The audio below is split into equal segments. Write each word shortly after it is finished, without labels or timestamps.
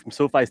from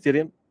SoFi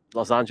Stadium,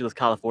 Los Angeles,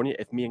 California.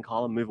 If me and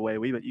Colin move away a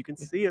wee bit, you can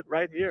see it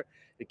right here.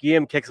 The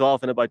game kicks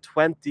off in about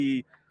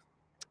 26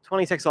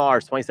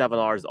 hours, 27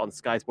 hours on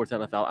Sky Sports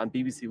NFL and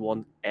BBC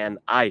One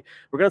NI.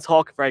 We're going to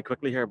talk very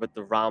quickly here about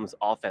the Rams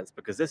offense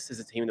because this is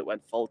a team that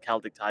went full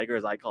Celtic Tiger,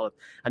 as I call it.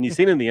 And you've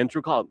seen in the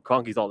intro, Colin,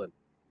 Cronky's all in.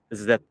 This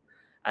is it.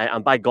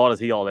 And by God, is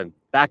he all in.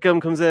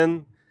 Beckham comes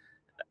in.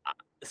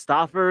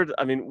 Stafford,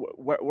 I mean,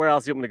 where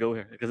else are you going to go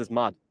here? Because it's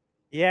mad.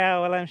 Yeah,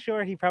 well, I'm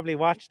sure he probably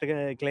watched the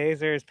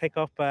Glazers pick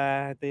up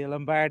the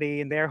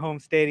Lombardi in their home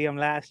stadium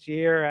last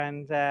year,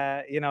 and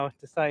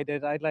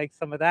decided I'd like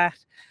some of that.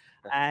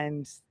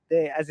 And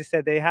they, as I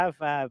said, they have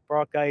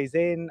brought guys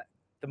in.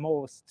 The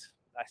most,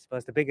 I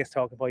suppose, the biggest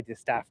talk about is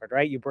Stafford,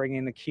 right? You bring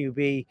in a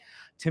QB.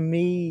 To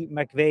me,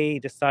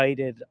 McVay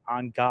decided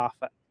on Goff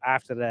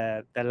after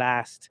the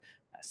last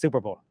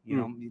Super Bowl.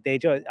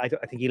 I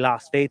think he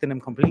lost faith in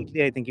him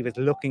completely. I think he was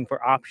looking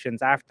for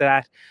options after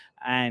that,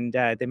 and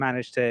they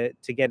managed to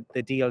get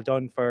the deal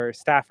done for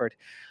Stafford.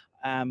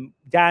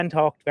 Dan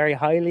talked very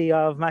highly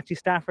of Matthew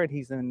Stafford.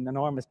 He's an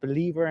enormous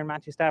believer in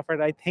Matthew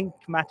Stafford. I think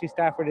Matthew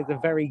Stafford is a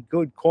very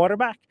good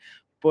quarterback,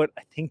 but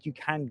I think you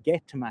can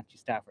get to Matthew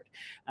Stafford.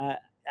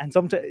 And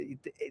sometimes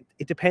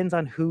it depends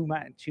on who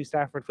Matthew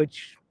Stafford,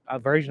 which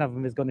version of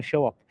him is going to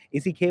show up.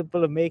 Is he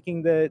capable of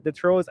making the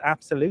throws?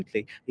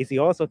 Absolutely. Is he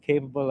also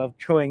capable of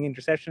throwing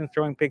interceptions,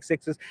 throwing pick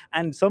sixes,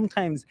 and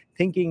sometimes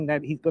thinking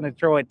that he's going to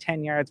throw it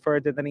 10 yards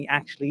further than he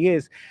actually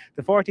is?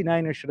 The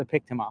 49ers should have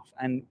picked him off.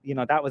 And,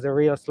 that was a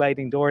real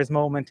sliding doors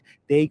moment.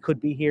 They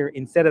could be here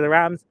instead of the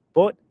Rams.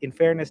 But in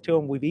fairness to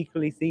him, we've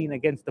equally seen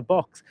against the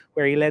Bucs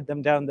where he led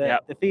them down the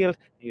field.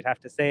 You'd have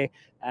to say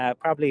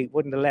probably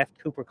wouldn't have let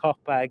Cooper Kupp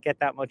get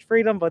that much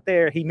freedom, but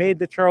there he made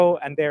the throw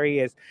and there he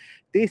is.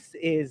 This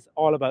is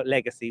all about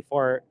legacy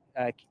for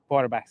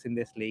quarterbacks in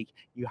this league.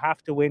 You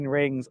have to win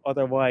rings,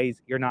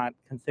 otherwise you're not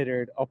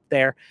considered up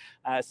there.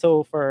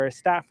 So for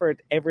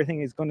Stafford,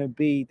 everything is going to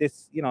be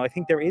this. I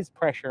think there is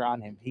pressure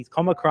on him. He's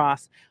come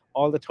across.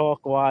 All the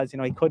talk was,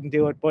 he couldn't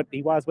do it, but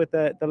he was with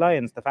the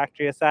Lions, the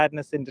Factory of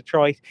Sadness in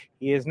Detroit.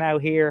 He is now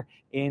here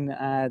in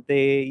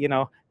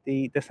the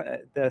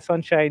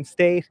Sunshine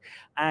State,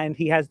 and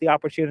he has the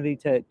opportunity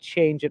to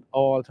change it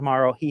all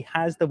tomorrow. He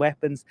has the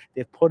weapons.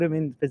 They've put him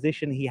in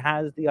position. He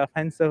has the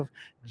offensive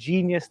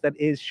genius that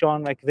is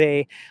Sean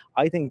McVay.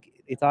 I think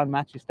it's on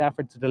Matthew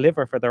Stafford to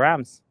deliver for the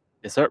Rams.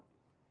 Yes, sir.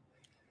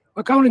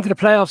 Well, going into the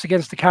playoffs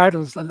against the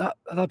Cardinals, a lot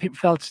of people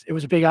felt it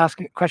was a big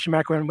question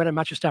mark when whether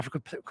Matthew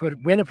Stafford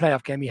could win a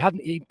playoff game.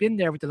 He'd been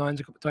there with the Lions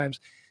a couple of times,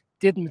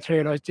 didn't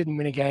materialise, didn't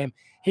win a game.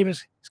 He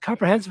was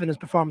comprehensive in his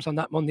performance on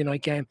that Monday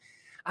night game.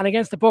 And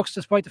against the Bucs,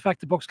 despite the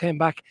fact the Bucs came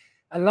back,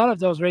 a lot of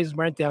those reasons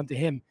weren't down to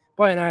him.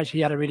 By and large, he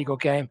had a really good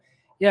game.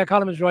 Yeah,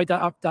 Colin was right,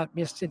 that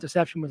missed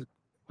interception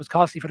was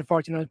costly for the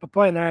 49ers, but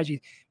by and large,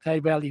 he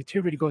played well. He had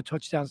 2 really good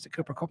touchdowns to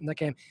Cooper Kupp in that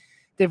game.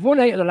 They've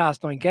won 8 of the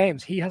last 9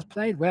 games. He has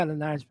played well in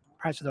large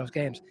parts of those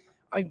games.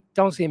 I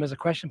don't see him as a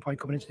question point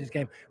coming into this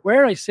game.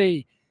 Where I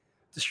see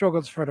the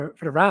struggles for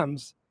the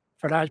Rams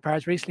for large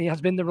parts recently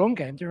has been the run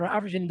game. They were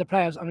averaging in the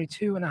playoffs only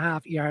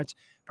 2.5 yards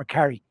per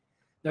carry.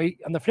 Now,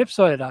 on the flip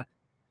side of that,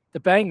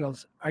 the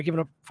Bengals are giving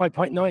up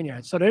 5.9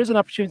 yards. So there is an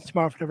opportunity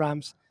tomorrow for the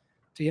Rams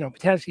to,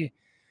 potentially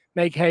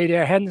make hay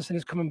there. Henderson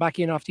is coming back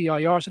in off the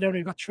IR, so they've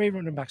only got 3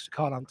 running backs to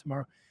call on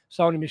tomorrow.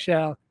 Sony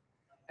Michel,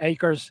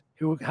 Akers,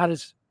 who had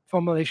his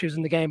fumble issues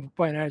in the game, but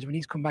by and large, when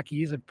he's come back,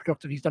 he is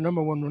productive. He's the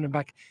number 1 running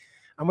back.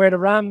 And where the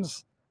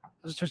Rams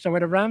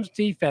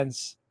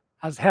defense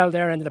has held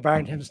their end of the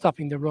bargain in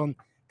stopping the run,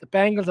 the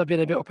Bengals have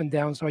been a bit up and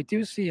down. So I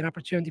do see an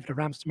opportunity for the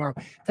Rams tomorrow.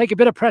 Take a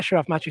bit of pressure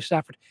off Matthew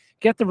Stafford,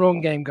 get the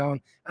run game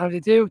going. And if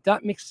they do,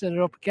 that mixes it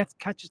up,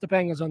 catches the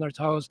Bengals on their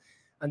toes.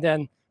 And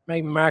then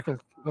maybe Mark will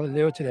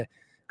allude to the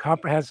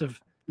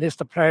comprehensive list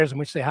of players in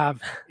which they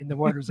have in the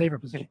wide receiver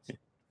positions.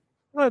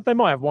 Well, they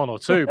might have 1 or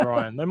 2,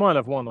 Brian. They might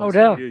have 1 or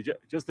Odell. 2.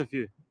 Just a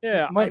few.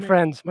 Yeah. My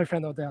friend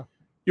Odell.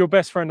 Your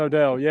best friend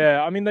Odell,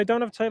 yeah. I mean, they don't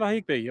have Taylor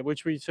Higbee,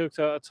 which we touched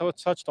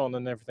on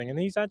and everything, and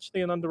he's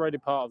actually an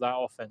underrated part of that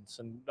offense,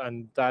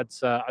 and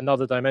that's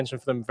another dimension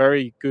for them.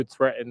 Very good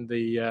threat in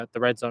the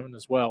red zone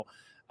as well.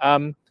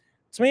 To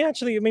me,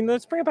 actually, I mean,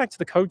 let's bring it back to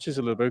the coaches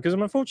a little bit because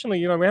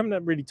unfortunately, we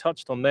haven't really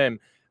touched on them.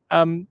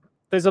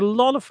 There's a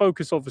lot of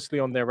focus, obviously,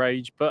 on their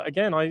age, but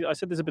again, I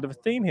said there's a bit of a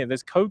theme here.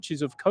 There's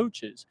coaches of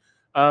coaches.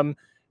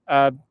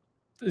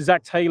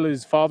 Zach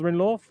Taylor's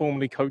father-in-law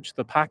formerly coached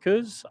the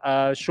Packers.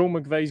 Sean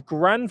McVay's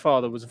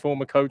grandfather was a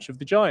former coach of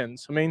the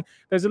Giants. I mean,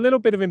 there's a little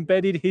bit of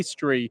embedded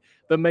history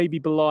that maybe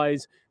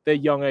belies their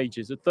young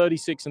ages. At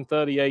 36 and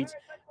 38,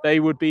 they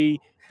would be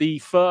the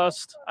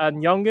first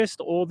and youngest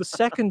or the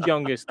second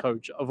youngest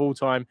coach of all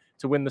time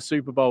to win the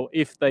Super Bowl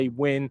if they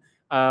win.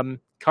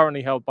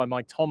 Currently held by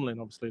Mike Tomlin,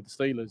 obviously, the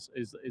Steelers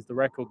is the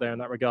record there in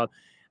that regard.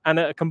 And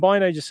at a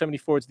combined age of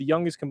 74, it's the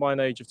youngest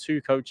combined age of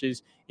 2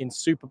 coaches in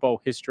Super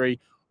Bowl history.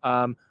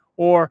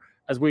 Or,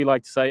 as we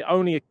like to say,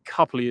 only a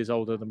couple of years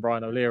older than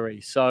Brian O'Leary.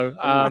 So,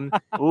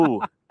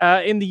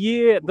 in the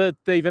year that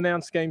they've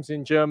announced games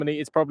in Germany,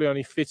 it's probably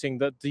only fitting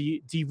that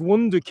the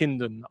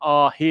Wunderkinden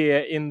are here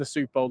in the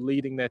Super Bowl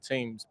leading their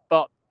teams.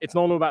 But It's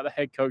not all about the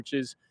head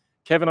coaches.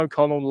 Kevin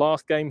O'Connell,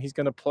 last game he's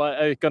going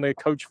to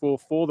coach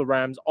for the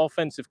Rams,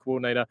 offensive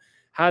coordinator,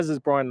 has, as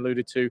Brian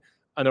alluded to,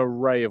 an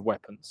array of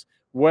weapons.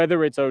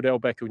 Whether it's Odell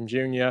Beckham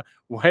Jr.,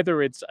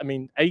 whether it's,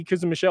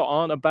 Akers and Michelle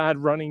aren't a bad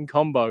running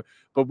combo,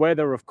 but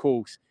whether, of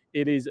course,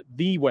 it is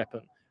the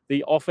weapon,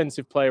 the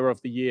offensive player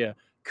of the year,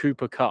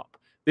 Cooper Kupp.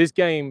 This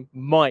game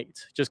might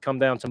just come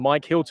down to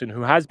Mike Hilton,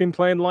 who has been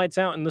playing lights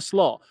out in the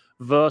slot,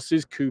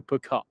 versus Cooper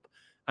Kupp.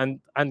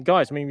 And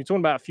guys, we're talking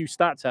about a few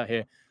stats out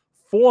here.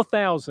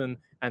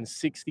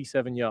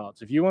 4,067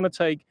 yards. If you want to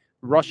take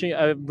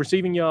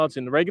receiving yards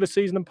in the regular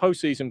season and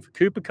postseason for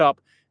Cooper Kupp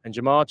and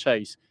Jamar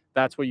Chase,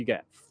 that's what you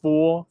get,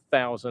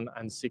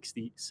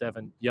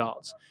 4,067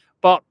 yards.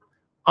 But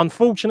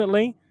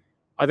unfortunately,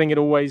 I think it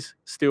always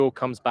still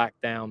comes back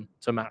down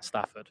to Matt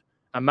Stafford.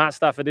 And Matt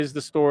Stafford is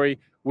the story,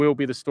 will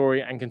be the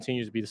story, and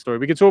continues to be the story.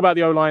 We can talk about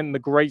the O-line and the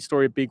great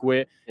story of Big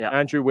Whit,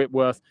 Andrew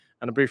Whitworth,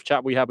 and a brief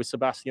chat we had with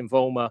Sebastian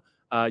Vollmer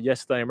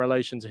yesterday in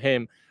relation to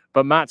him.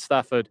 But Matt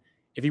Stafford,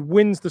 if he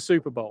wins the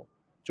Super Bowl,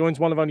 joins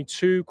one of only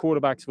 2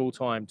 quarterbacks of all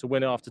time to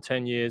win it after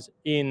 10 years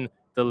in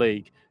the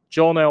league.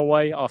 John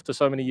Elway, after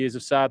so many years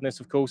of sadness,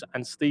 of course,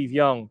 and Steve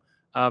Young,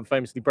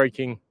 famously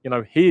breaking,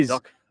 his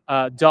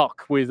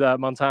duck with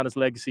Montana's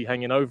legacy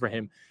hanging over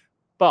him.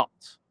 But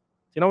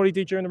do you know what he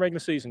did during the regular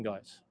season,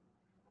 guys?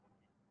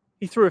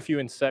 He threw a few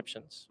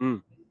interceptions.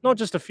 Not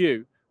just a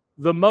few,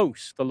 the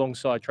most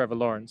alongside Trevor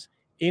Lawrence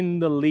in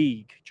the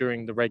league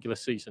during the regular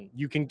season.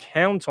 You can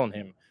count on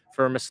him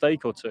for a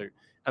mistake or two.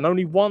 And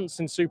only once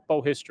in Super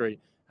Bowl history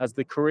has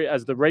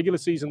the regular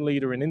season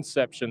leader in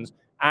interceptions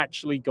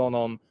actually gone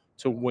on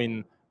to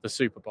win the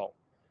Super Bowl.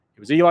 It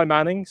was Eli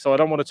Manning, so I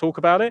don't want to talk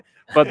about it,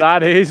 but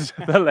that is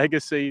the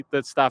legacy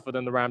that Stafford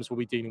and the Rams will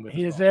be dealing with.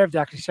 He deserved to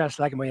actually start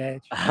slagging my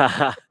age.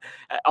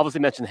 Obviously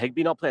mentioned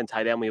Higbee not playing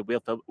tight end. We have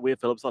Will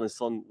Phillips on, his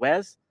son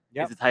Wes.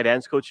 Yep. He's the tight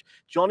ends coach.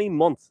 Johnny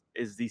Munt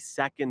is the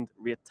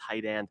second-rate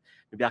tight end.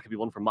 Maybe that could be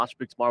one for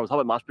Matchbook tomorrow. We'll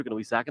talk about Matchbook in a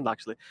wee second,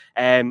 actually.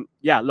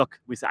 Look,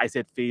 I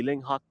said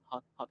feeling hot.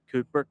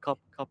 Cooper Kupp.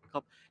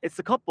 It's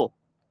the couple.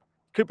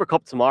 Cooper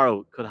Kupp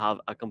tomorrow could have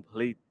a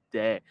complete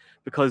day,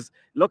 because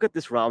look at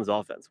this Rams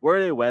offense,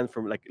 where they went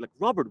from like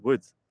Robert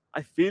Woods.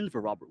 I feel for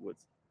Robert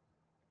Woods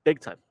big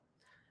time.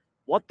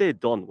 What they'd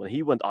done when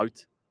he went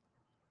out,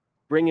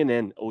 bringing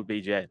in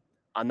OBJ,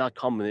 and that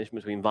combination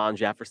between Van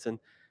Jefferson,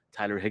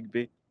 Tyler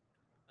Higbee,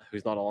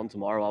 who's not on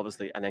tomorrow,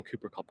 obviously, and then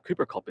Cooper Kupp.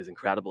 Cooper Kupp is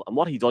incredible. And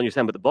what he done, you're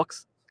saying, with the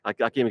Bucks, like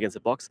that game against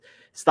the Bucks,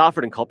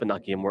 Stafford and Kupp in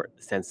that game were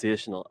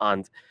sensational.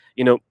 And,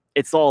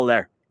 it's all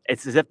there.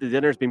 It's as if the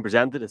dinner's been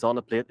presented, it's on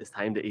the plate, it's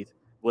time to eat.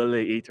 Will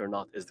they eat or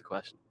not is the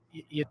question.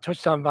 You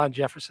touched on Van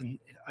Jefferson.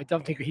 I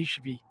don't think he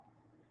should be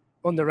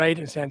underrated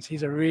in a sense.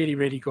 He's a really,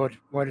 really good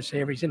wide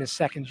receiver. He's in his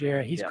second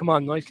year. He's come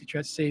on nicely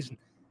throughout the season.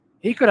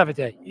 He could have a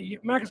day.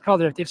 Marcus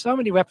called it. They have so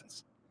many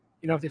weapons.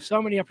 They have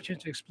so many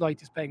opportunities to exploit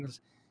this Bengals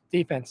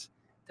defense,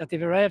 that they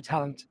have an array of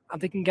talent, and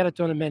they can get it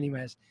done in many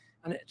ways.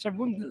 And it's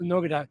one little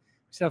nugget that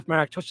myself,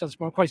 Mark, touched on this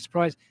morning. I'm quite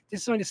surprised.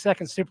 This is only the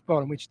second Super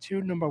Bowl in which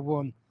two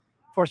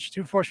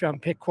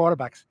first-round pick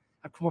quarterbacks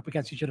have come up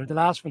against each other. The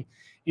last one,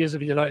 you'll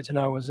be delighted to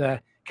know, was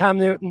Cam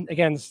Newton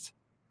against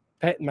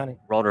Peyton Manning.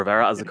 Ron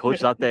Rivera as a coach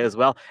that day as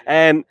well.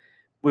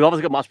 We've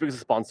obviously got Matchbook as a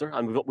sponsor,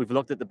 and we've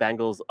looked at the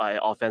Bengals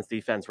offense,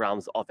 defense,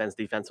 Rams offense,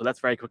 defense. So let's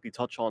very quickly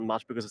touch on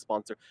Matchbook as a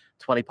sponsor.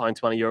 £20,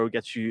 €20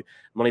 gets you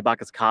money back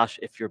as cash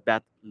if your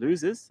bet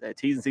loses.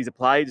 T's and C's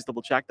apply. Just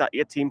double check that.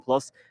 18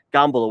 plus.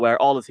 Gamble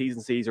aware. All the T's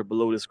and C's are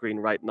below the screen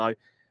right now.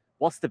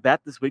 What's the bet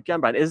this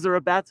weekend, Brian? Is there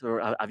a bet,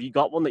 or have you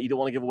got one that you don't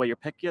want to give away your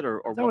pick yet?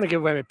 Or I don't want to give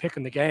away my pick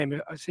in the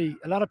game. I see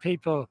a lot of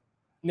people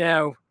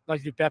now, like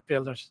to be bet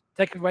builders,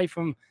 take away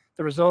from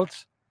the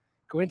results,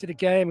 go into the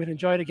game and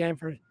enjoy the game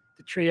for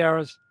the 3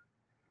 hours.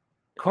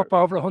 Kupp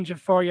over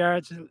 104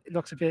 yards. It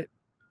looks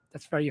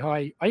that's very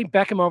high. I think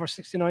Beckham over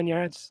 69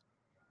 yards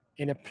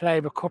in a play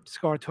with Kupp to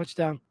score a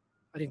touchdown.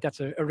 I think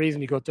that's a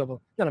reasonably good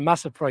double. Not a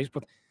massive price,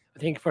 but I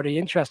think for the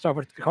interest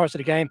over the course of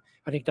the game,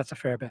 I think that's a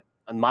fair bet.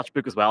 And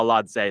Matchbook as well,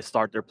 lads,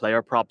 start their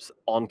player props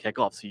on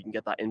kickoff, so you can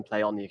get that in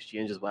play on the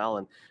exchange as well.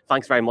 And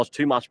thanks very much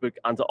to Matchbook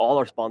and to all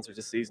our sponsors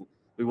this season.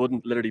 We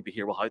wouldn't literally be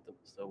here without them.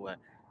 So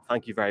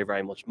thank you very,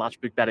 very much.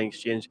 Matchbook Betting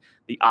Exchange,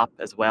 the app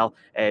as well,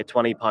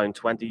 £20,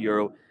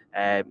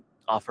 €20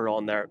 offer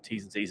on there.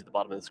 T's and C's at the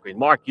bottom of the screen.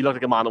 Mark, you look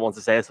like a man that wants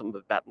to say something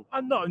about betting.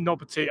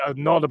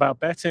 Not about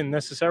betting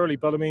necessarily,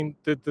 but I mean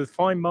the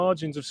fine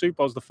margins of Super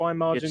Bowls, the fine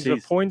margins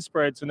of point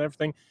spreads and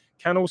everything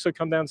can also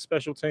come down to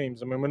special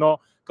teams. I mean, we're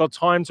not got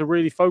time to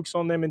really focus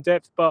on them in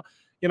depth, but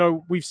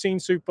we've seen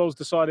Super Bowls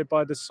decided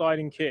by the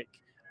deciding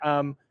kick.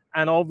 And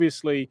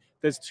obviously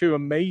there's two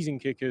amazing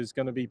kickers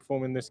going to be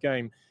performing this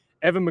game.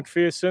 Evan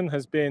McPherson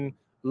has been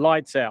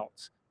lights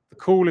out. The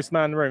coolest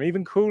man in the room,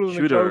 even cooler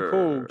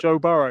than Joe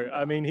Burrow.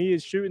 I mean, he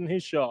is shooting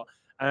his shot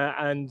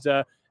and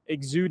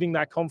exuding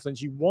that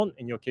confidence you want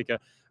in your kicker.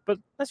 But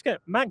let's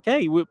get Matt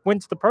Gay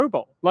went to the Pro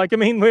Bowl.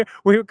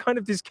 We're kind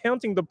of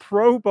discounting the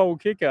Pro Bowl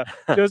kicker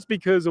just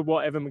because of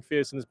what Evan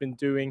McPherson has been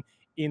doing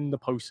in the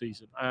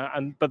postseason.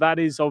 But that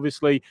is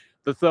obviously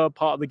the third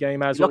part of the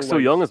game. He looks so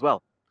young as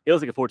well. He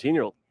looks like a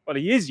 14-year-old. Well,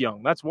 he is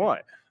young. That's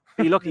why.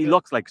 He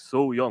looks like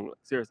so young. Like,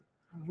 seriously.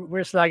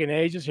 We're slagging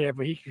ages here,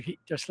 but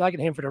they're slagging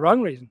him for the wrong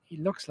reason. He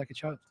looks like a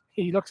child.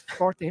 He looks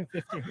 14,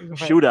 15.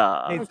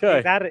 Shooter.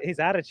 His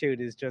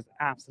attitude is just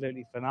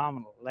absolutely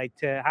phenomenal. Like,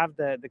 to have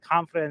the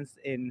confidence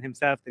in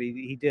himself that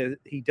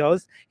he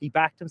does. He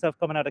backed himself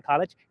coming out of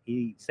college.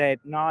 He said,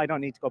 "No, I don't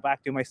need to go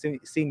back to my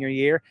senior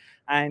year."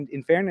 And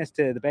in fairness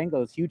to the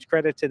Bengals, huge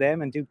credit to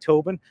them and Duke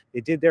Tobin.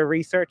 They did their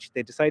research.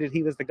 They decided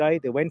he was the guy.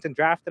 They went and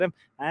drafted him,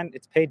 and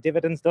it's paid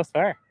dividends thus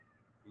far.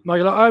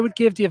 Michael, I would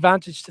give the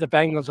advantage to the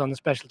Bengals on the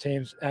special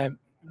teams.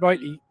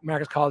 Rightly,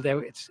 Marcus called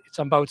out it's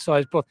on both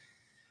sides, but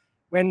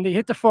when they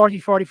hit the 40,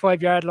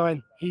 45-yard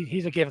line,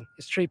 he's a given.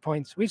 It's 3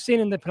 points. We've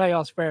seen in the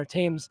playoffs where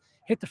teams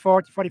hit the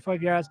 40,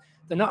 45 yards,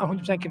 they're not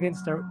 100%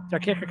 convinced their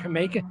kicker can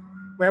make it.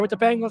 Where with the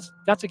Bengals,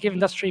 that's a given.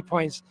 That's 3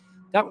 points.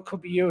 That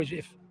could be huge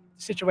if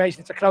the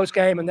situation, it's a close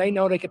game and they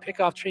know they could pick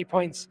off 3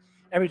 points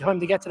every time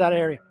they get to that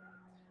area.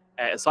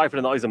 Sorry for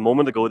the noise a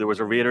moment ago. There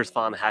was a Raiders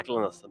fan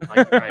heckling us. And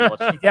thank you very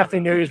much. He definitely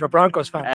knew he was a Broncos fan.